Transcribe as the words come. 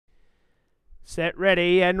Set,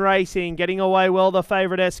 ready, and racing. Getting away well, the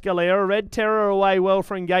favourite Escalera. Red Terror away well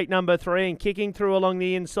from gate number 3 and kicking through along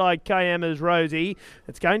the inside, KM as Rosie.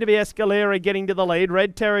 It's going to be Escalera getting to the lead.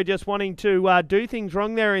 Red Terror just wanting to do things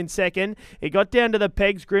wrong there in second. It got down to the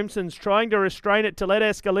pegs. Grimson's trying to restrain it to let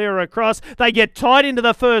Escalera across. They get tight into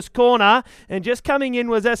the first corner, and just coming in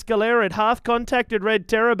was Escalera. It half contacted Red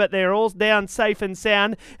Terror, but they're all down safe and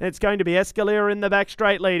sound, and it's going to be Escalera in the back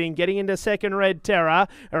straight leading. Getting into second, Red Terror.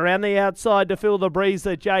 Around the outside to fill the breeze,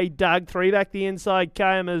 the J Doug. 3 back the inside,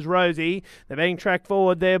 KM as Rosie. They're being tracked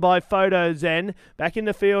forward there by Photo Zen. Back in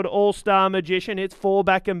the field, All-Star Magician. It's 4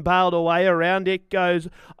 back and bailed away. Around it goes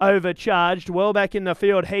Overcharged. Well back in the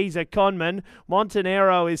field, He's a Conman.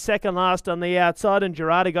 Montanero is second last on the outside, and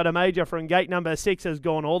Gerardi got a major from gate number 6, has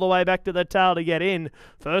gone all the way back to the tail to get in.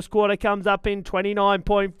 First quarter comes up in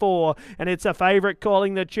 29.4, and it's a favourite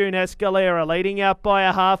calling the tune, Escalera, leading out by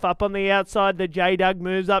a half. Up on the outside, the J Doug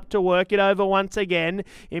moves up to work it over once again.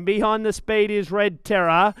 In behind the speed is Red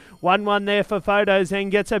Terror. 1-1 there for Photos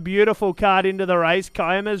and gets a beautiful card into the race.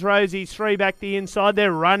 Kyoma's Rosie's 3 back the inside.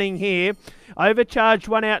 They're running here. Overcharged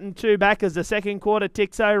 1 out and 2 back as the second quarter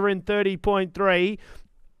ticks over in 30.3.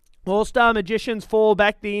 All-Star Magicians 4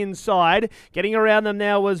 back the inside. Getting around them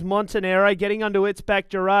now was Montanero. Getting onto its back,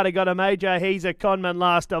 Gerardi got a major. He's a Conman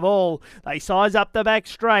last of all. They size up the back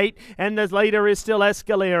straight, and the leader is still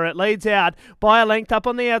Escalera. It leads out by a length. Up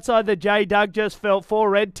on the outside, the J Doug just felt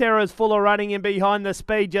for. Red Terror's full of running in behind the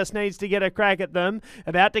speed, just needs to get a crack at them.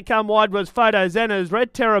 About to come wide was Photo Zenas.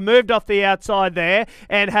 Red Terror moved off the outside there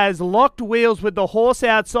and has locked wheels with the horse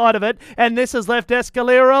outside of it, and this has left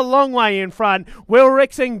Escalera a long way in front. Will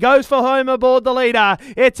Rickson goes for home aboard the leader.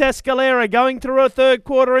 It's Escalera going through a third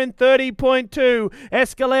quarter in 30.2.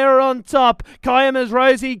 Escalera on top. Kyoma's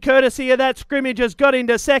Rosie, courtesy of that scrimmage, has got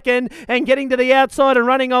into second and getting to the outside and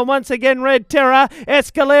running on once again, Red Terror.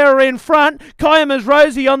 Escalera in front. Kyoma's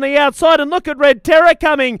Rosie on the outside, and look at Red Terror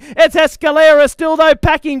coming. It's Escalera still though,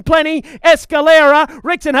 packing plenty. Escalera.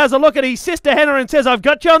 Rickson has a look at his sister Henna and says, I've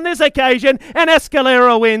got you on this occasion, and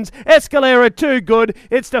Escalera wins. Escalera too good.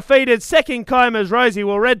 It's defeated second, Kyoma's Rosie.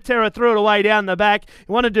 Well, Red Terror threw it away down the back.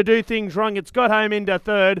 He wanted to do things wrong. It's got home into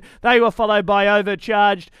third. They were followed by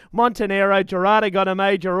Overcharged. Montanero. Gerardi got a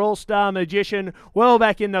major. All-Star Magician well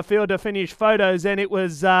back in the field to finish Photos, and it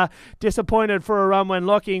was disappointed for a run when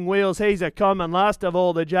locking wheels. He's a Common. Last of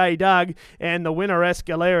all, the J Doug, and the winner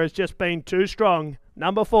Escalera has just been too strong.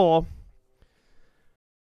 Number 4.